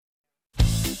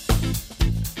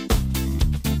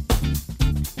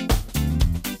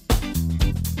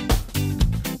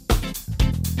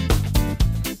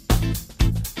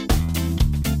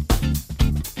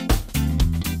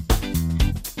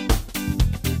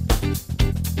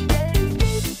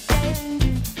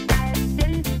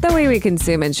way we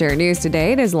consume and share news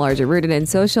today, it is largely rooted in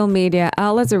social media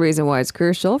outlets. The reason why it's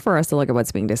crucial for us to look at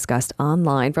what's being discussed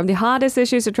online. From the hottest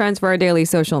issues to trends for our daily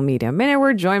social media minute,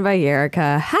 we're joined by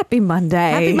Erica. Happy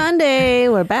Monday. Happy Monday.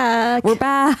 We're back. We're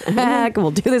back. We'll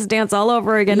do this dance all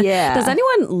over again. Yeah. Does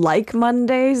anyone like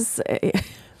Mondays?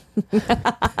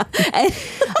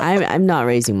 I'm not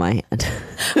raising my hand.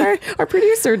 Our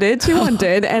producer did. She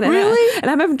did. And Really?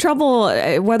 And I'm having trouble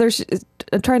whether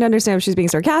trying to understand if she's being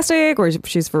sarcastic or if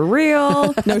she's for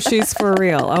real. No, she's for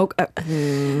real.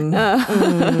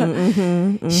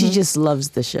 She just loves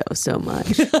the show so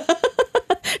much.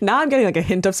 Now I'm getting like a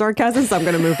hint of sarcasm, so I'm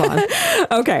going to move on.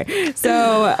 Okay,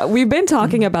 so we've been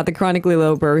talking about the chronically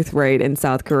low birth rate in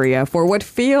South Korea for what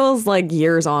feels like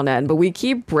years on end, but we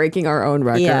keep breaking our own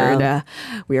record. Yeah.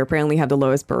 We apparently have the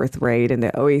lowest birth rate in the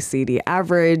OECD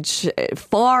average. It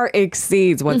far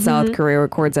exceeds what South Korea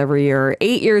records every year.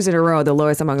 8 years in a row, the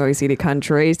lowest among OECD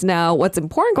countries. Now, what's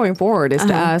important going forward is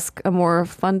to ask a more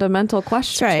fundamental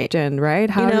question, right?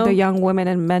 How do the young women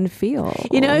and men feel?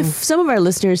 If some of our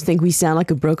listeners think we sound like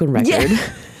a broken record,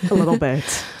 a little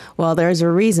bit. Well, there's a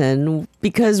reason,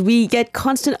 because we get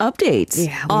constant updates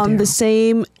on the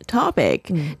same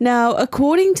topic. Now,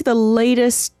 according to the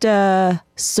latest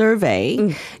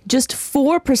survey, just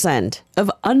 4%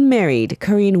 of unmarried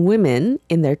Korean women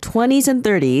in their 20s and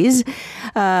 30s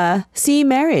see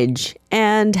marriage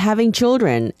and having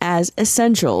children as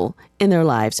essential in their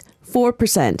lives.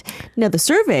 4%. Now, the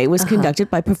survey was conducted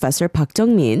by Professor Park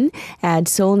Jung-min at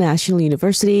Seoul National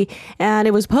University, and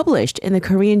it was published in the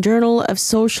Korean Journal of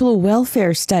Social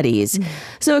Welfare Studies.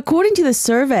 So, according to the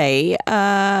survey,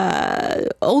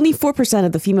 only 4%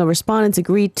 of the female respondents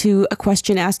agreed to a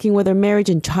question asking whether marriage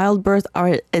and childbirth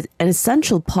are an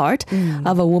essential part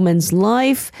of a woman's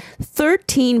life.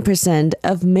 13%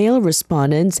 of male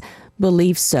respondents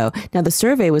believe so. Now, the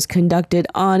survey was conducted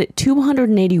on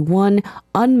 281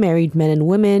 unmarried men and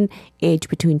women aged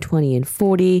between 20 and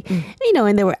 40,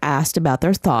 and they were asked about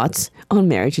their thoughts on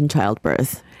marriage and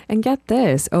childbirth. And get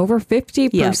this, over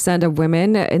 50% of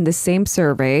women in the same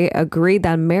survey agreed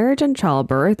that marriage and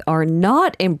childbirth are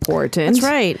not important. That's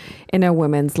right. In a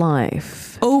woman's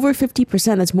life. Over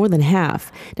 50%, that's more than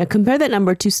half. Now, compare that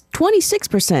number to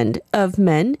 26% of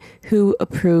men who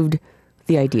approved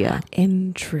the idea.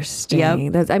 Interesting.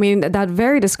 Yep. That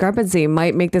very discrepancy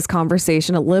might make this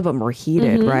conversation a little bit more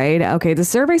heated, right? Okay, the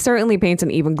survey certainly paints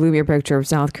an even gloomier picture of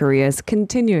South Korea's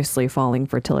continuously falling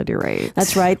fertility rate.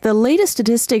 That's right. The latest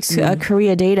statistics,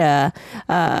 Korea data,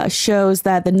 shows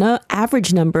that the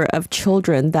average number of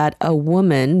children that a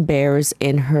woman bears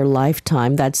in her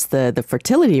lifetime, that's the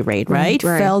fertility rate, right?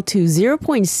 Fell to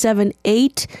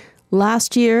 0.78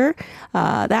 last year.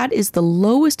 That is the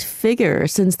lowest figure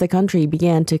since the country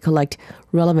began to collect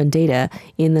relevant data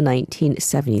in the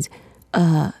 1970s.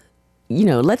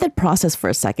 Let that process for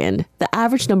a second. The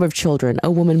average number of children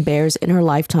a woman bears in her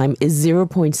lifetime is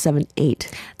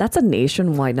 0.78. That's a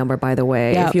nationwide number, by the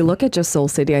way. Yep. If you look at just Seoul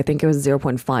City, I think it was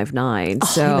 0.59.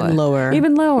 So even lower.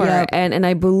 Even lower. Yep. And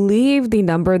I believe the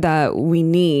number that we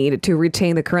need to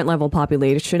retain the current level of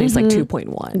population is like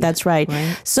 2.1. That's right.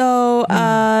 So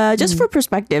just for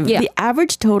perspective, the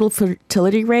average total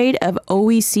fertility rate of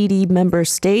OECD member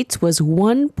states was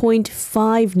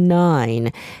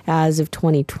 1.59 as of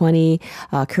 2020.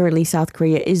 Currently, South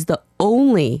Korea is the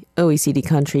only OECD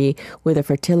country with a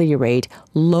fertility rate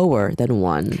lower than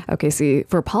 1. Okay, see,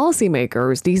 for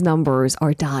policymakers, these numbers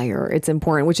are dire. It's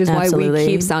important, which is why we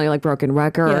keep sounding like broken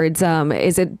records.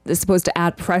 Is it supposed to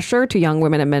add pressure to young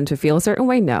women and men to feel a certain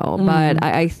way? No, but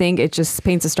I think it just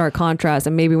paints a stark contrast,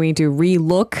 and maybe we need to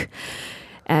relook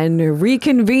and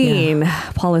reconvene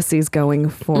policies going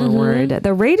forward.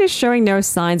 The rate is showing no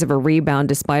signs of a rebound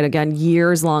despite, again,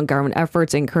 years-long government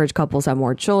efforts to encourage couples to have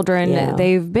more children.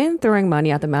 They've been throwing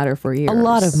money at the matter for years. A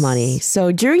lot of money.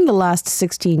 So during the last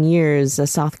 16 years,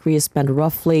 South Korea spent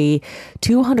roughly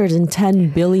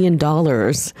 $210 billion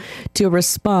to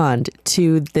respond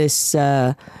to this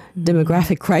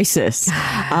demographic crisis.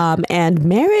 And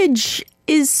marriage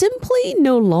is simply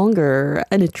no longer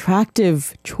an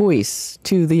attractive choice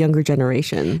to the younger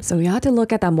generation. So we have to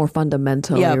look at that more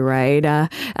fundamentally, right? A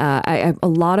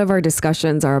lot of our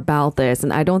discussions are about this,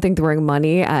 and I don't think throwing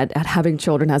money at having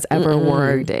children has ever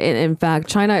worked. In fact,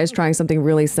 China is trying something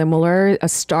really similar, a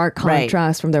stark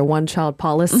contrast from their one-child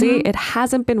policy. It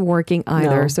hasn't been working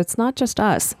either, so it's not just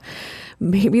us.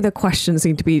 maybe the questions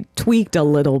need to be tweaked a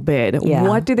little bit. Yeah.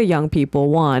 What do the young people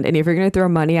want? And if you're going to throw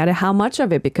money at it, how much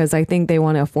of it? Because I think they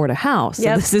want to afford a house.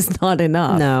 Yep. So this is not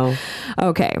enough. No.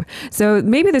 Okay. So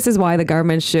maybe this is why the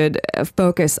government should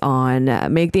focus on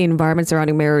make the environment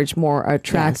surrounding marriage more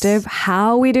attractive. Yes.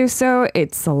 How we do so,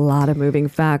 it's a lot of moving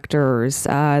factors.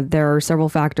 There are several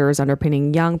factors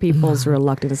underpinning young people's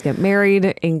reluctance to get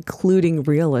married, including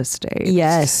real estate.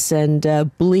 Yes, and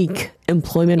bleak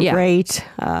employment rate,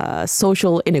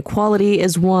 social inequality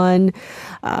is one.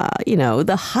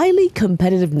 The highly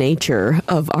competitive nature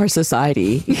of our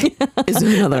society is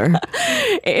another.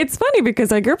 It's funny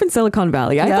because I grew up in Silicon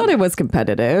Valley. I thought it was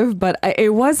competitive, but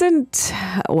it wasn't.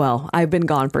 Well, I've been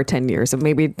gone for 10 years, so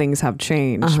maybe things have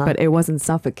changed, but it wasn't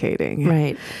suffocating.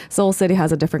 Right. Seoul City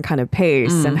has a different kind of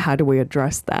pace, and how do we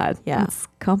address that? Yeah. It's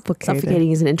complicated.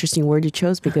 Suffocating is an interesting word you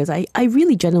chose because I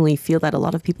really genuinely feel that a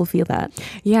lot of people feel that.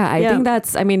 Yeah, I think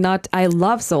that's, I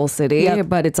love Seoul City,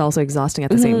 but it's also exhausting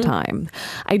at the same time.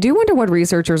 I do wonder what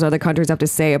researchers in other countries have to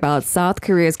say about South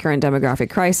Korea's current demographic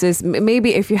crisis.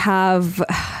 Maybe if you have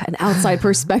an outside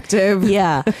perspective.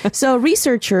 Yeah. So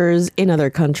researchers in other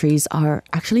countries are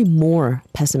actually more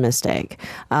pessimistic.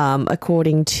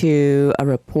 According to a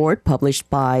report published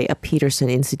by a Peterson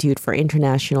Institute for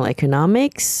International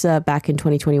Economics back in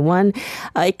 2021,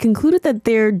 it concluded that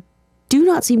there do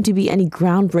not seem to be any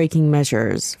groundbreaking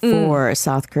measures for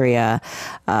South Korea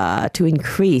to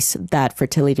increase that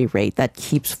fertility rate that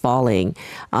keeps falling.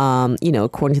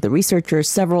 According to the researchers,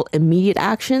 several immediate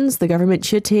actions the government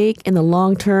should take in the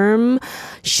long term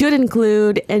should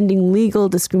include ending legal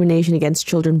discrimination against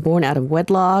children born out of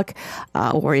wedlock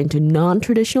or into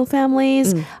non-traditional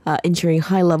families, ensuring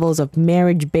high levels of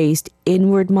marriage-based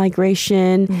inward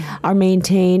migration are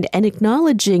maintained, and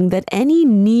acknowledging that any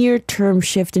near-term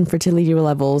shift in fertility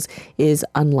levels is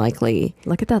unlikely.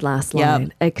 Look at that last line.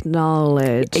 Yep.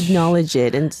 Acknowledge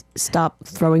it and stop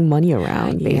throwing money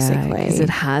around, basically. Because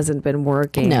it hasn't been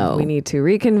working. No. We need to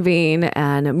reconvene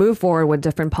and move forward with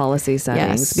different policy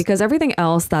settings. Yes. Because everything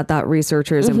else that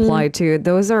researchers implied to,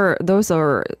 those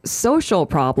are social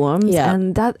problems. Yeah.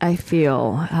 And that, I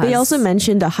feel, they also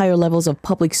mentioned higher levels of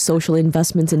public social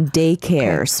investments in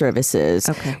daycare services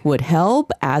would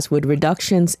help, as would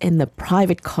reductions in the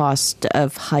private cost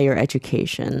of higher education.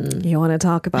 You want to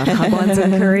talk about hagwons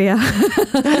in Korea?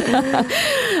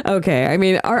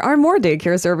 Okay. Are more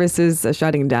daycare services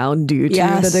shutting down due to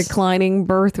the declining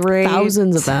birth rate?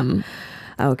 Thousands of them.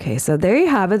 Okay, so there you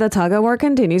have it. The tug of war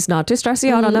continues. Not to stress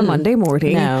you out on a Monday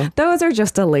morning. No. Those are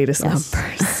just the latest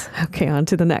numbers. Okay, on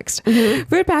to the next.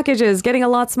 Food packages getting a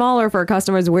lot smaller for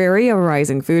customers wary of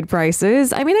rising food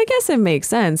prices. I guess it makes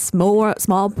sense.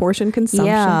 Small portion consumption.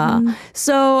 Yeah.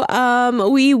 So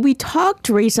we talked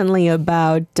recently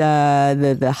about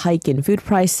the hike in food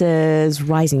prices,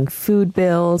 rising food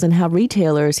bills, and how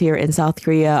retailers here in South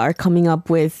Korea are coming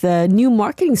up with new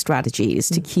marketing strategies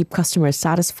to keep customers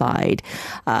satisfied.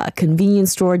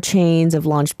 Convenience store chains have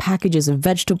launched packages of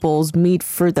vegetables, meat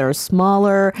further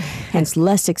smaller, hence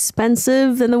less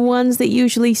expensive than the ones that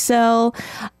usually sell.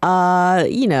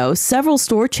 Several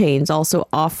store chains also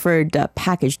offered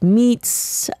packaged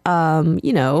meats,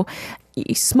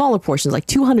 smaller portions, like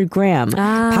 200-gram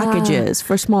packages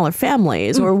for smaller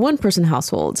families or one-person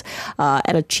households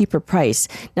at a cheaper price.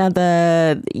 Now,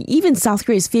 even South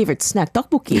Korea's favorite snack,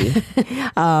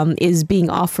 tteokbokki, is being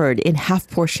offered in half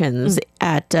portions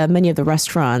at many of the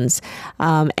restaurants.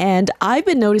 And I've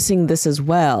been noticing this as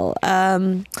well.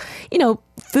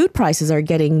 Food prices are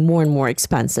getting more and more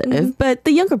expensive, but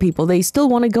the younger people, they still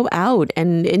want to go out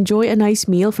and enjoy a nice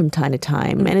meal from time to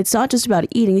time. And it's not just about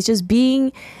eating, it's just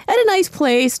being at a nice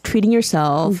place, treating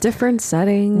yourself. Different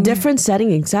setting,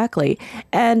 exactly.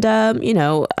 And,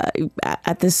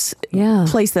 at this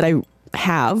place that I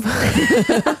have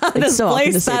it's so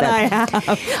place that I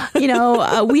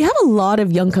have. We have a lot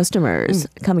of young customers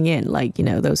coming in, like,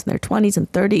 those in their 20s and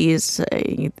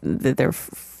 30s. They're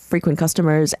frequent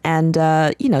customers, and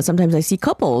sometimes I see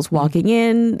couples walking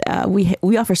in.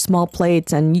 We offer small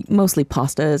plates and mostly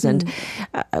pastas, and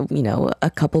a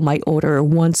couple might order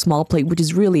one small plate, which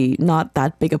is really not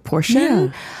that big a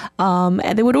portion.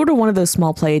 And they would order one of those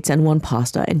small plates and one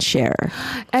pasta and share.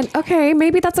 And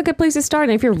maybe that's a good place to start.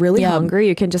 And if you're really hungry,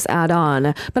 you can just add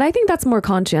on. But I think that's more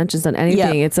conscientious than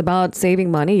anything. It's about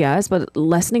saving money, yes, but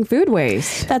lessening food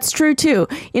waste. That's true too.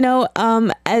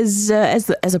 As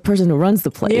a person who runs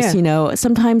the place,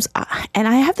 sometimes, and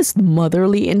I have this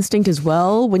motherly instinct as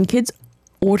well. When kids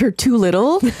order too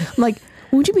little, I'm like,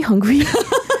 won't you be hungry?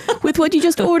 with what you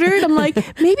just ordered. I'm like,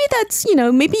 maybe that's,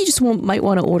 maybe you just might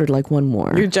want to order like one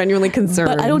more. You're genuinely concerned.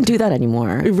 But I don't do that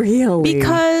anymore. Really?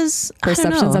 Because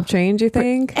perceptions have changed, you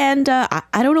think? And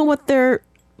I don't know what their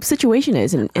situation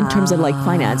is in terms of like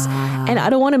finance, and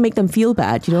I don't want to make them feel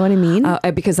bad. You know what I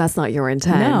mean? Because that's not your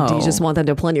intent. No. You just want them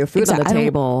to have plenty of food on the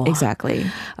table. Exactly.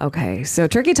 Okay, so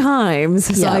tricky times.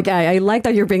 So I like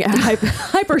that you're being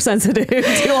hypersensitive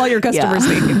to all your customers'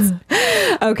 needs.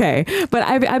 Okay, but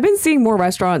I've been seeing more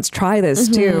restaurants try this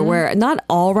too, where not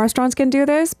all restaurants can do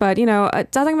this, but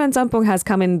짜장면 짬뽕 has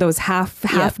come in those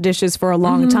half dishes for a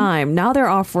long time. Now they're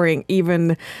offering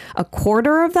even a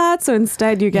quarter of that, so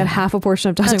instead you get half a portion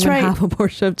of That's right. half a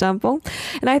portion of jumbo.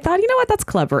 And I thought, that's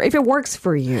clever. If it works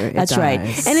for you, that's right.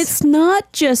 And it's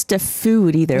not just a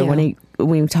food either. When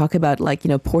we talk about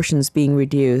portions being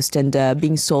reduced and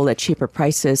being sold at cheaper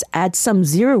prices, at some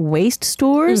zero waste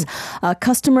stores,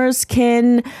 customers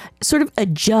can sort of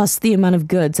adjust the amount of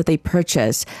goods that they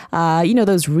purchase.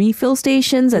 Those refill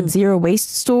stations at zero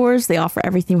waste stores, they offer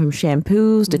everything from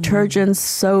shampoos, detergents,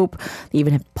 soap. They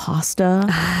even have pasta,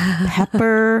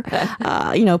 pepper.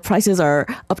 Prices are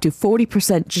up to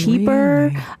 40%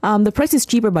 cheaper. Really? The price is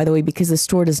cheaper, by the way, because the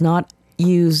store does not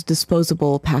use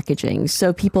disposable packaging.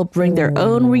 So people bring their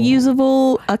own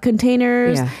reusable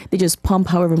containers. Yeah. They just pump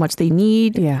however much they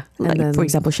need. Yeah. For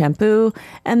example, shampoo.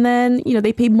 And then,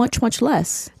 they pay much, much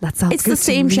less. That sounds It's the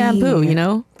same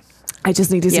shampoo, I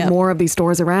just need to see more of these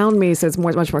stores around me, so it's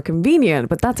much more convenient,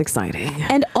 but that's exciting.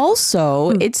 And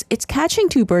also, it's catching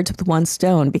two birds with one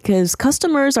stone, because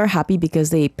customers are happy because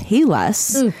they pay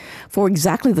less for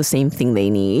exactly the same thing they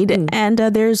need, and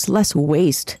there's less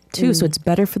waste too, so it's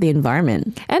better for the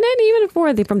environment. And then even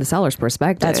from the seller's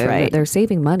perspective, that's right. They're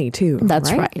saving money too.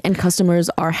 That's right. And customers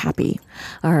are happy.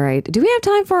 All right. Do we have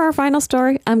time for our final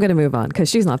story? I'm going to move on because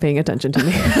she's not paying attention to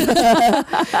me.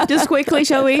 Just quickly,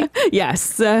 shall we? Yes.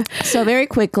 So very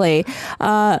quickly,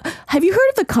 have you heard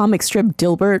of the comic strip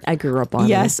Dilbert? I grew up on it.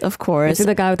 Yes, of course. You see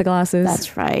the guy with the glasses?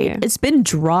 That's right. Yeah. It's been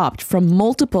dropped from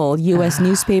multiple U.S.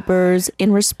 newspapers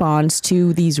in response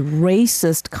to these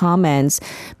racist comments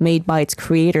made by its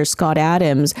creator, Scott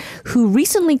Adams, who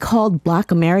recently called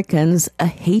Black Americans a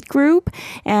hate group.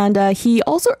 And he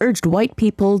also urged white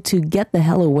people to get the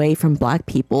hell away from Black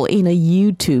people in a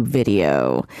YouTube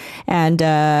video. And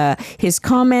his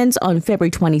comments on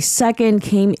February 22nd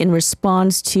came in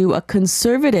response to a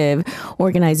conservative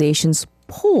organization's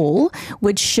poll,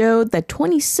 which showed that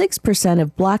 26%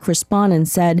 of Black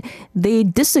respondents said they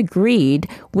disagreed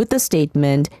with the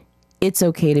statement, "It's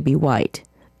okay to be white."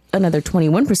 Another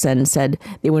 21% said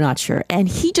they were not sure. And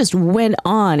he just went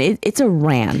on. It's a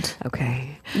rant.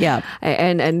 Okay. Yeah.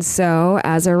 And so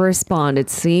as a response, it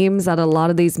seems that a lot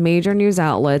of these major news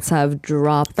outlets have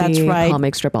dropped the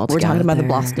comic strip altogether. We're talking about the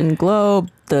Boston Globe,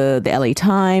 the LA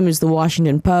Times, the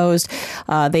Washington Post.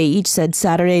 They each said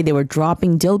Saturday they were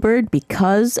dropping Dilbert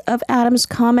because of Adams'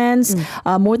 comments.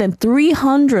 More than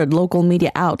 300 local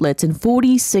media outlets in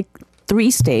 43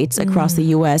 states across the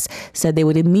U.S. said they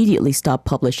would immediately stop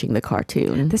publishing the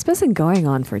cartoon. This has been going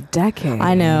on for decades.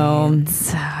 I know.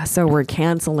 So we're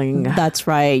canceling. That's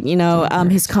right.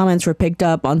 His comments were picked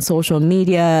up on social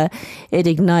media. It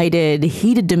ignited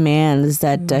heated demands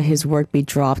that his work be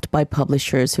dropped by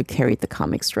publishers who carried the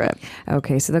comic strip.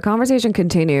 Okay, so the conversation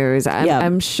continues.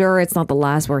 I'm sure it's not the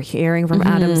last we're hearing from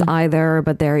Adams either,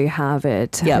 but there you have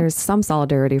it. Yep. There's some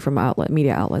solidarity from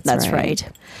media outlets. That's right.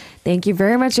 Thank you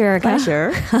very much, Erica.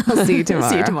 Pleasure. I'll see you tomorrow.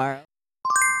 See you tomorrow.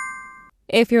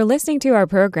 If you're listening to our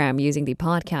program using the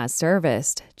podcast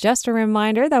service, just a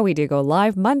reminder that we do go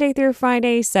live Monday through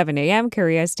Friday, 7 a.m.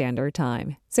 Korea Standard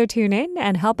Time. So tune in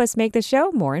and help us make the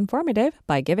show more informative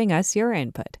by giving us your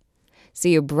input.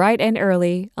 See you bright and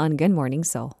early on Good Morning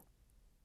Seoul.